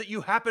lives that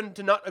you happen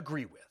to not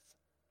agree with.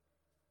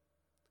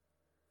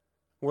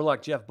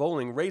 Warlock Jeff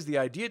Bowling raised the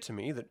idea to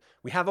me that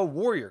we have a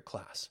warrior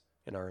class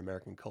in our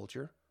American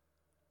culture,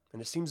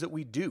 and it seems that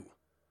we do.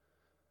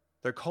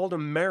 They're called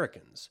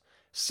Americans,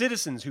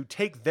 citizens who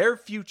take their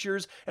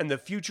futures and the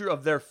future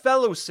of their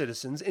fellow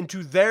citizens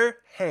into their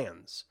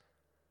hands.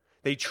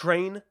 They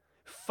train,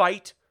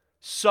 fight,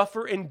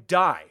 suffer, and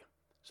die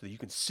so that you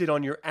can sit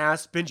on your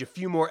ass, binge a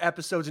few more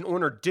episodes, and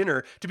order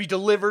dinner to be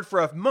delivered for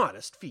a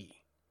modest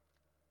fee.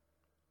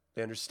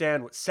 They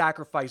understand what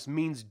sacrifice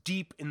means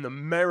deep in the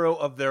marrow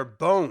of their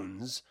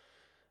bones,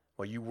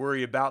 while you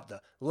worry about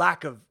the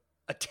lack of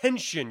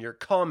attention your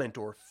comment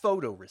or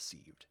photo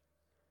received.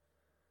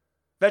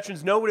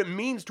 Veterans know what it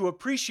means to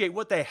appreciate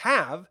what they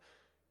have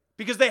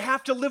because they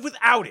have to live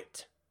without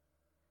it.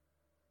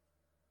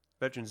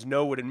 Veterans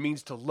know what it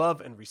means to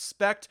love and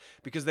respect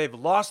because they've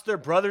lost their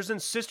brothers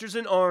and sisters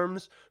in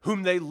arms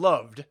whom they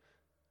loved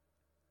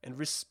and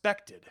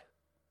respected.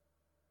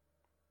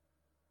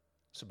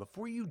 So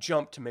before you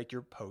jump to make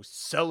your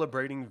post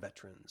celebrating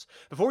veterans,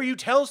 before you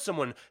tell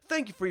someone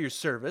thank you for your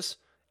service,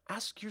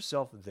 ask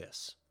yourself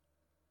this.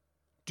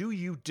 Do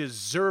you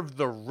deserve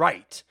the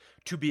right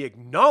to be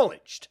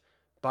acknowledged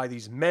by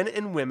these men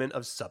and women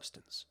of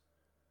substance?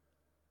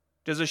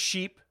 Does a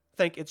sheep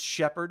thank its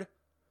shepherd?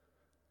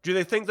 Do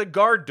they thank the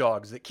guard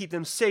dogs that keep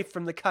them safe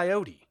from the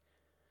coyote?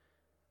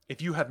 If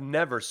you have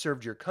never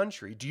served your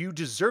country, do you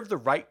deserve the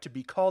right to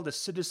be called a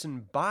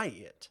citizen by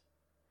it?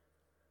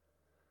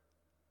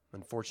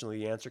 Unfortunately,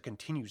 the answer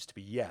continues to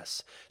be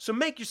yes. So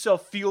make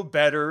yourself feel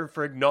better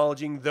for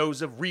acknowledging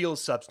those of real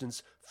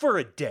substance for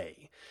a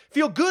day.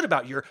 Feel good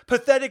about your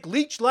pathetic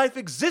leech life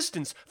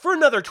existence for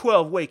another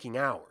 12 waking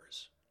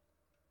hours.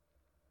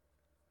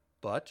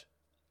 But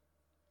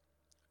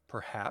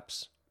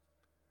perhaps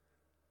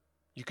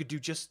you could do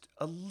just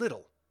a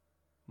little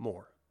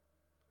more.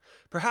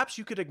 Perhaps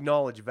you could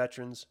acknowledge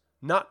veterans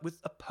not with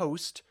a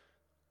post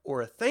or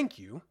a thank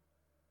you,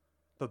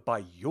 but by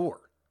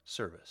your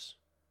service.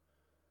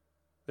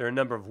 There are a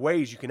number of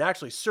ways you can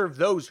actually serve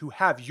those who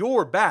have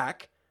your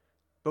back,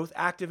 both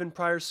active and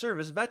prior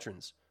service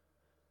veterans.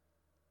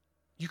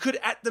 You could,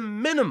 at the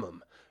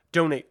minimum,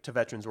 donate to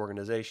veterans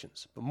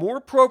organizations, but more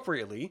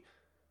appropriately,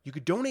 you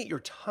could donate your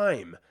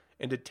time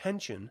and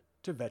attention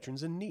to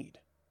veterans in need.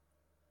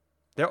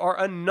 There are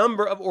a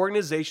number of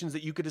organizations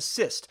that you could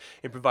assist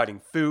in providing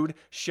food,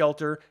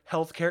 shelter,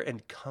 healthcare,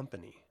 and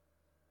company.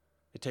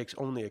 It takes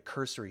only a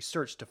cursory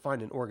search to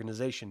find an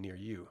organization near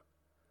you.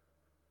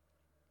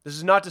 This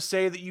is not to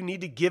say that you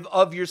need to give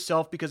of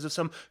yourself because of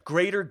some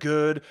greater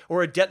good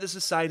or a debt the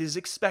society is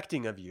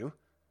expecting of you.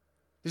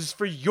 This is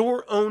for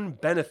your own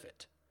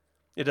benefit.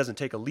 It doesn't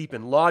take a leap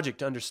in logic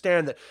to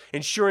understand that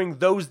ensuring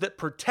those that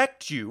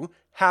protect you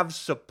have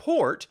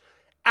support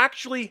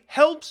actually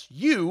helps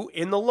you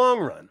in the long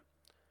run.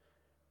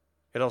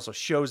 It also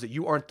shows that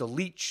you aren't the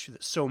leech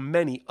that so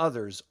many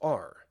others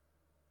are.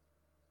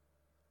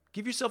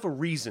 Give yourself a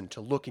reason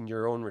to look in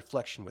your own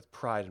reflection with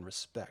pride and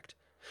respect.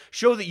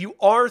 Show that you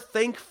are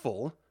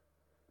thankful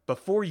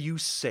before you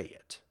say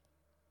it.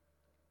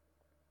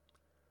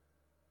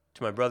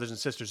 To my brothers and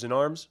sisters in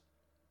arms,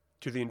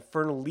 to the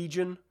Infernal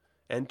Legion,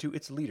 and to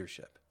its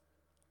leadership,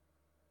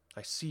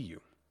 I see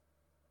you.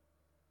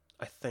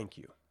 I thank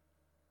you.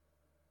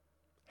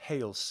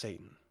 Hail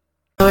Satan.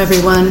 Hello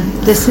everyone,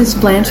 this is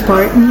Blanche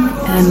Barton,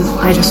 and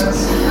I just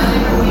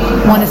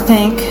want to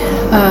thank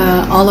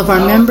all of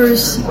our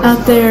members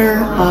out there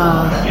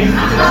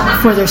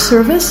for their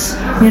service.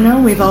 You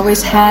know, we've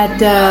always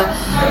had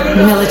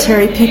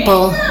military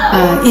people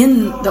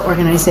in the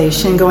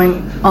organization,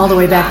 going all the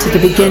way back to the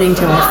beginning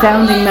to our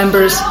founding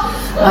members,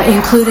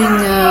 including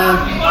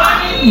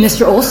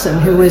Mr. Olson,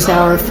 who was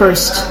our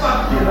first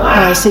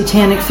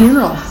satanic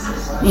funeral,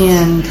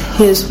 and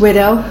his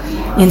widow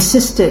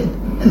insisted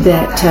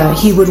that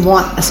he would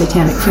want a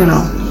satanic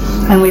funeral.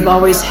 And we've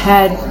always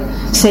had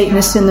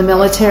Satanists in the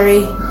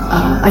military,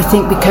 I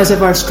think because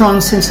of our strong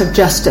sense of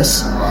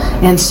justice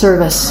and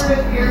service.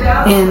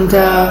 And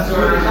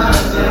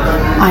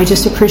I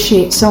just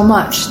appreciate so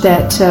much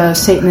that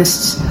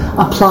Satanists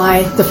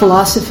apply the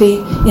philosophy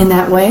in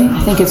that way.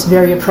 I think it's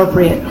very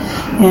appropriate.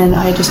 And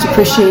I just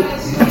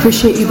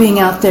appreciate you being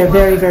out there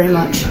very, very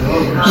much.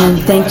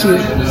 And thank you.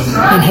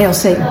 And hail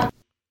Satan.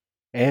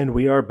 And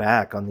we are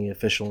back on the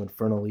official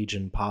Infernal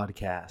Legion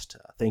podcast.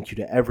 Thank you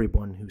to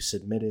everyone who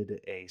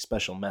submitted a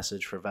special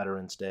message for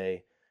Veterans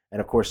Day. And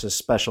of course, a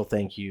special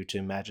thank you to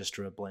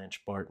Magistra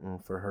Blanche Barton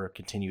for her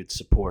continued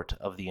support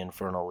of the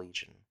Infernal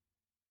Legion.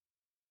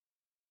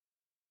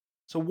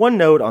 So one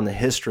note on the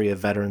history of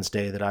Veterans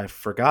Day that I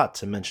forgot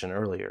to mention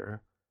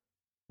earlier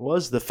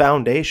was the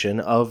foundation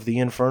of the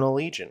Infernal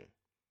Legion.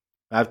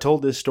 I've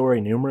told this story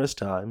numerous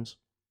times.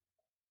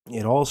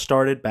 It all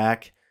started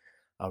back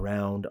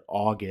around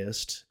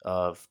August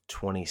of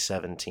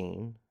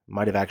 2017.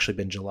 Might have actually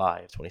been July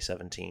of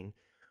 2017.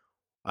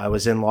 I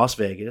was in Las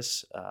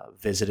Vegas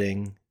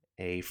visiting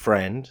a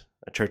friend,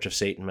 a Church of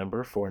Satan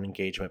member, for an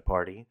engagement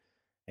party,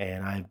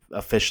 and I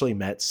officially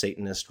met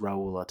Satanist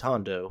Raul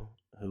Atondo,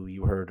 who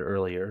you heard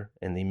earlier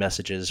in the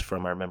messages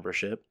from our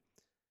membership.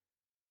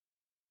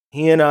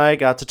 He and I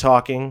got to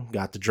talking,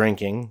 got to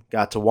drinking,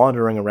 got to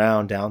wandering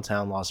around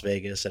downtown Las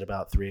Vegas at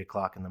about 3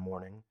 o'clock in the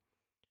morning,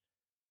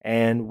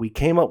 and we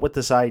came up with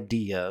this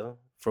idea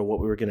for what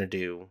we were going to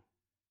do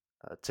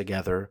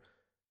together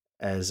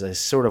as a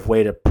sort of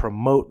way to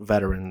promote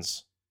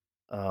veterans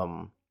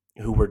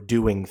who were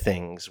doing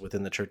things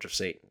within the Church of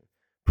Satan,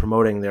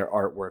 promoting their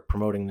artwork,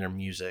 promoting their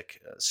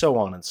music, so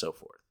on and so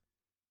forth.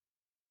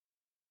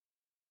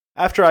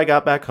 After I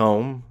got back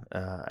home,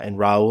 and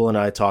Raul and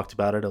I talked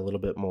about it a little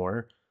bit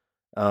more,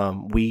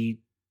 we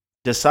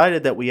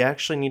decided that we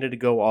actually needed to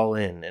go all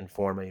in and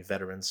form a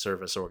veterans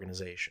service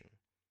organization.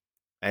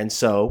 And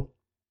so,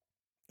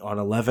 on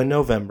 11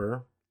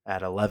 November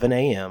at 11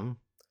 a.m.,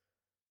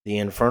 the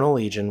Infernal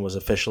Legion was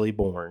officially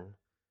born,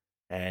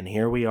 and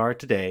here we are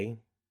today,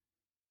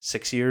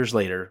 6 years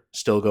later,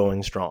 still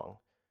going strong.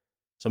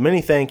 So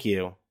many thank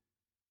you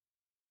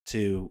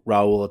to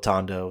Raul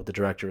Atondo, the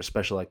Director of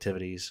Special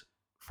Activities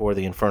for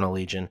the Infernal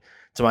Legion,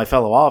 to my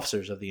fellow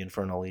officers of the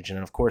Infernal Legion,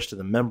 and of course to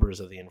the members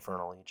of the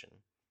Infernal Legion.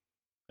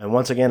 And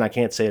once again, I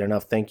can't say it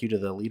enough, thank you to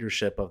the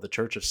leadership of the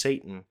Church of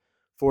Satan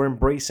for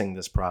embracing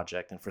this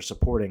project and for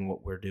supporting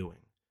what we're doing.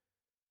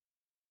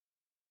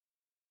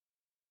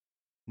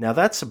 Now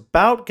that's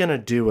about going to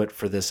do it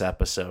for this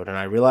episode, and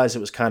I realize it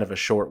was kind of a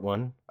short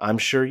one. I'm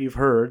sure you've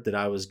heard that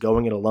I was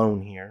going it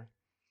alone here.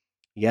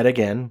 Yet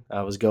again,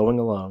 I was going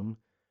alone.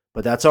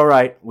 But that's all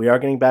right. We are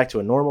getting back to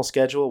a normal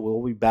schedule.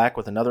 We'll be back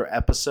with another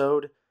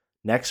episode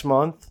next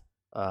month.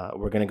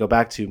 We're going to go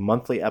back to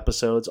monthly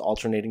episodes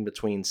alternating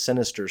between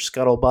Sinister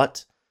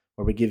Scuttlebutt,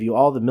 where we give you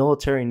all the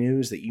military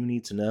news that you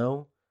need to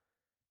know,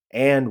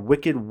 and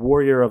Wicked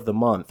Warrior of the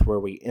Month, where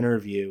we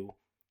interview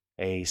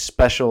a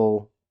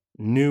special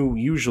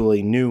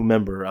usually new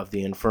member of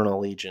the Infernal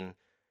Legion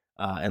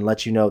and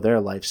let you know their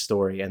life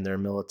story and their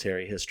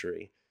military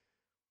history.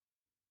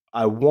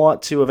 I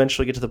want to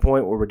eventually get to the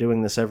point where we're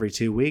doing this every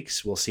 2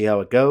 weeks. We'll see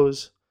how it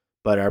goes.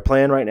 But our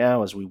plan right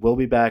now is we will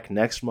be back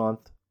next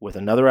month with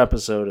another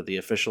episode of the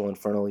official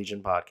Infernal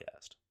Legion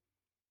podcast.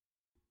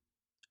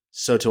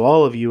 So to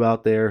all of you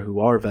out there who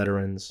are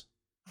veterans,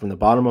 from the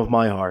bottom of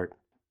my heart,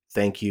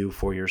 thank you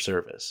for your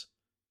service.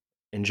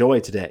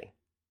 Enjoy today.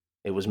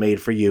 It was made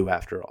for you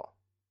after all.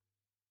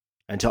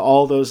 And to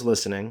all those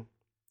listening,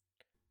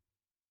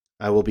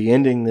 I will be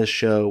ending this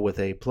show with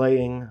a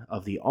playing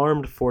of the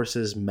Armed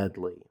Forces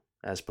Medley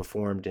as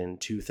performed in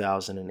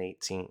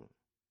 2018.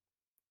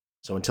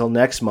 So until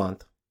next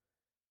month,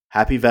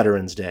 happy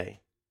Veterans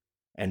Day,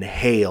 and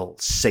hail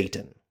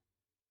Satan.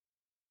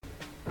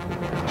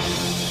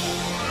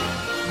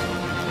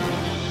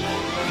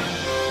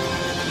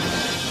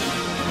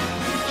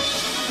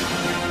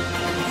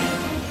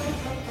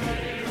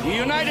 The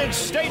United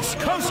States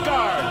Coast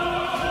Guard.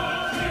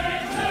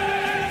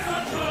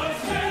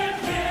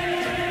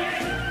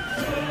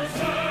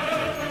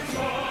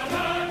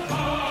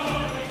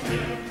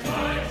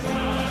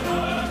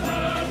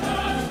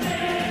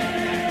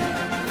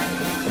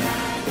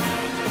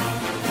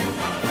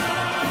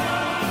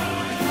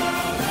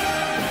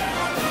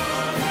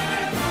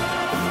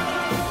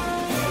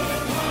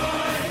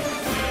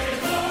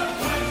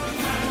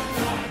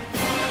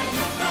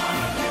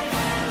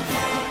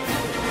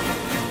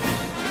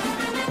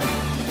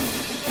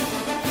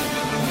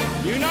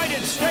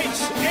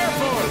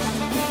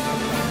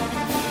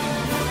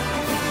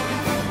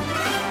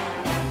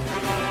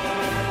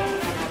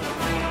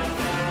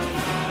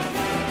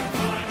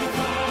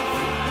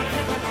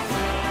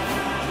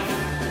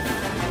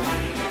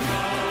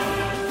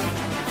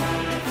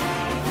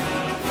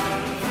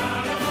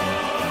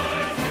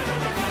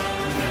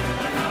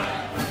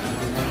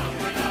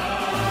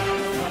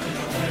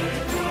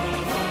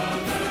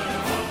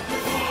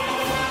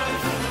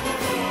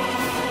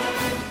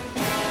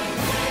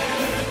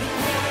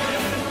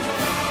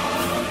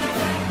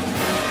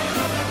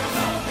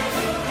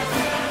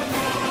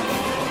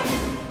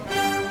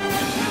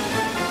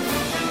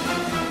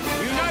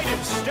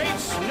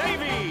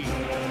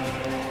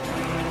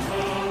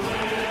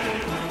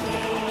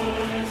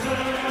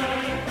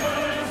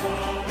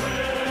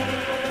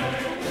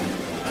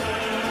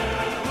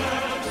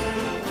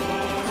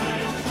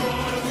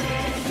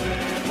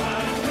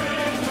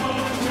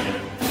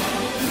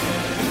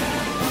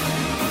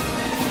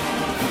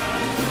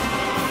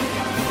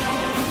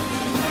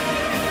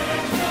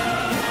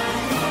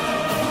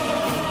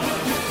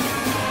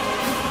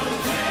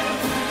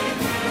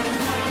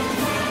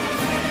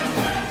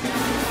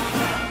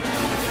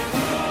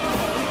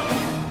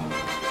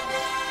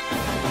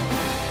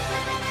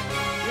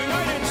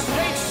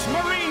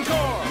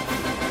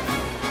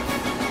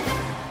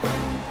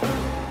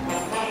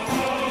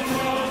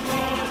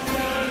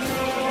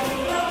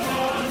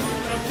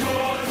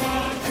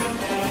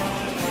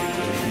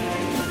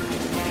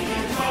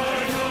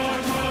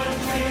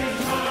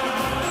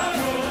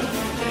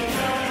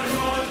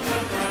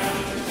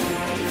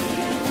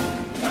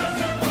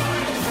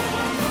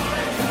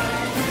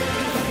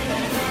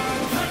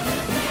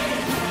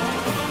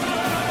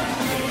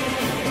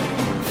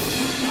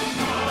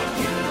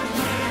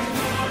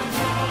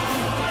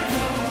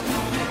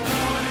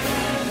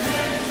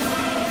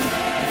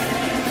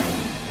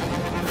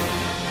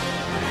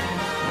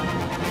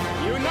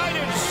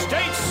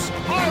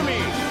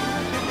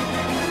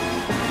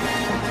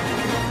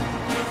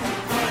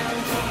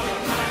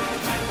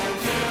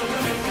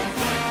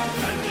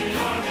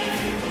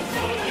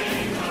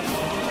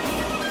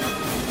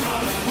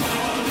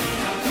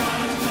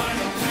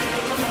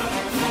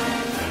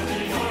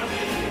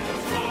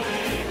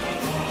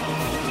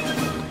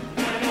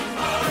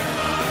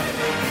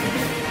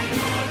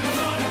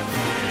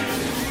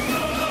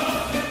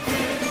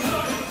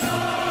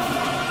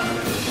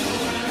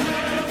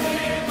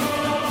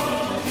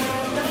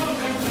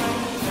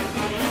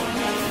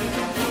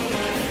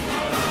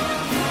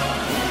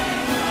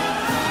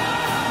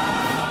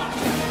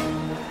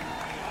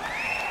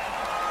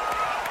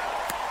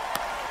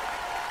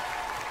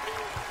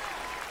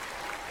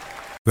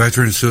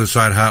 Veteran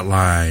Suicide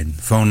Hotline.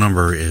 Phone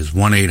number is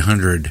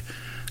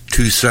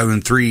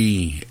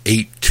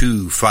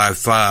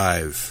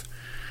 1-800-273-8255.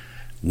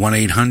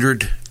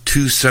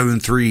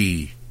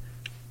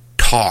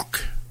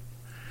 1-800-273-TALK.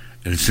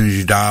 And as soon as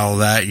you dial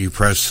that, you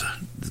press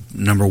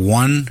number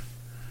 1.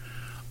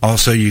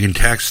 Also, you can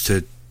text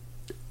to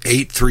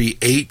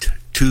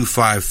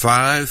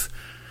 838-255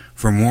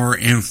 for more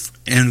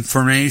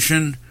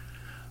information,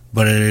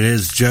 but it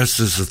is just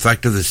as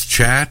effective as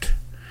chat.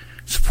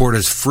 Support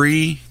is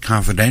free,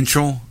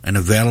 confidential, and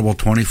available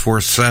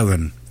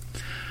 24/7.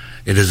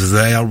 It is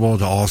available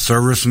to all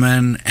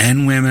servicemen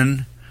and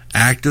women,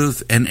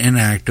 active and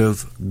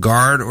inactive,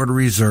 Guard or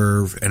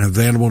Reserve, and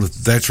available to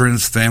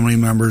veterans' family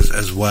members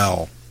as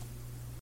well.